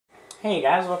Hey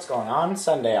guys, what's going on?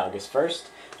 Sunday, August 1st,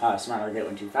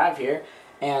 SmartLearner125 here,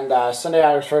 and Sunday,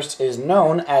 August 1st is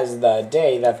known as the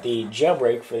day that the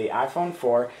jailbreak for the iPhone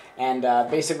 4 and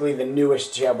basically the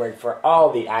newest jailbreak for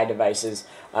all the iDevices.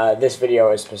 This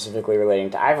video is specifically relating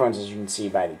to iPhones, as you can see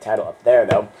by the title up there,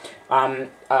 though.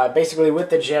 Basically, with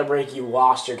the jailbreak, you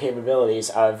lost your capabilities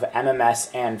of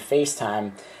MMS and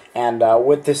FaceTime, and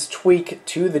with this tweak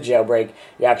to the jailbreak,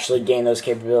 you actually gain those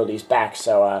capabilities back,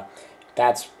 so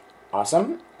that's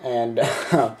awesome. And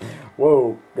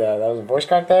whoa, that was a voice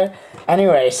crack there.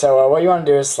 Anyway, so what you want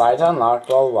to do is slide to unlock,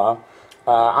 blah blah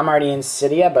blah. I'm already in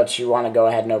Cydia, but you want to go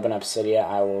ahead and open up Cydia.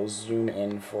 I will zoom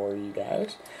in for you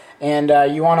guys, and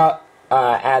you want to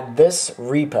add this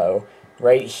repo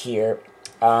right here.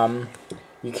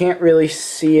 You can't really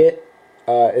see it.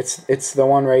 It's the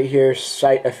one right here,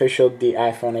 site official the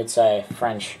iPhone. It's a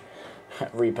French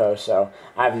repo, so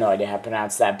I have no idea how to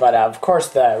pronounce that, but of course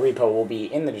the repo will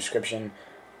be in the description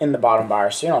in the bottom bar,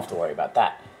 so you don't have to worry about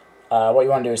that. What you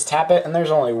want to do is tap it, and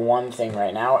there's only one thing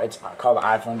right now. It's called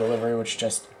iPhone delivery, which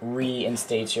just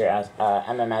reinstates your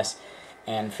MMS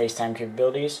and FaceTime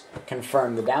capabilities.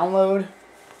 Confirm the download.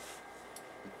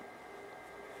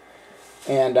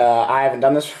 And I haven't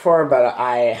done this before, but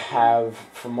I have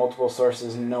from multiple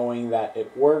sources knowing that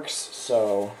it works,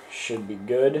 so should be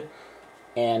good.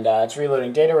 And it's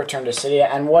reloading data, return to Cydia,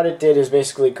 and what it did is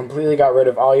basically completely got rid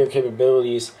of all your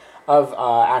capabilities of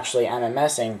actually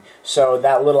MMSing, so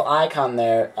that little icon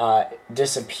there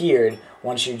disappeared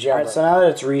once you jailbreak. Alright, so now that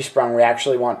it's resprung, we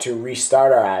actually want to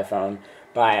restart our iPhone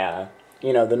by,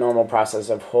 you know, the normal process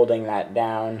of holding that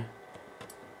down,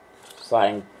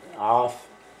 sliding off,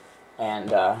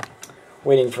 and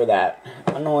waiting for that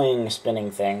annoying spinning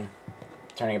thing,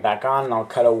 turning it back on, and I'll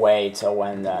cut away till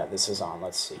when this is on.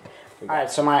 Let's see.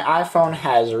 Alright, so my iPhone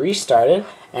has restarted,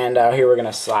 and here we're going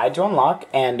to slide to unlock,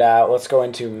 and let's go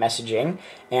into messaging,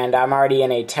 and I'm already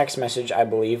in a text message, I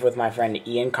believe, with my friend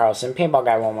Ian Carlson,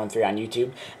 PaintballGuy113 on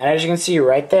YouTube, and as you can see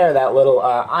right there, that little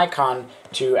icon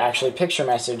to actually picture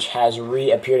message has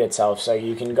reappeared itself, so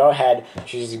you can go ahead,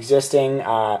 choose existing,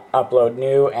 upload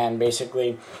new, and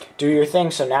basically do your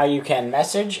thing. So now you can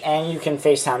message, and you can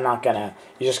FaceTime.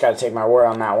 You just got to take my word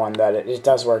on that one, that it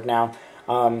does work now.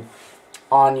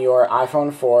 On your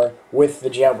iPhone 4 with the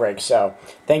jailbreak. So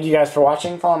thank you guys for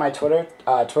watching. Follow my Twitter,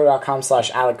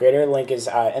 twitter.com/AlecGrader. Link is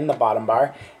in the bottom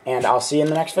bar, and I'll see you in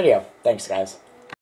the next video. Thanks, guys.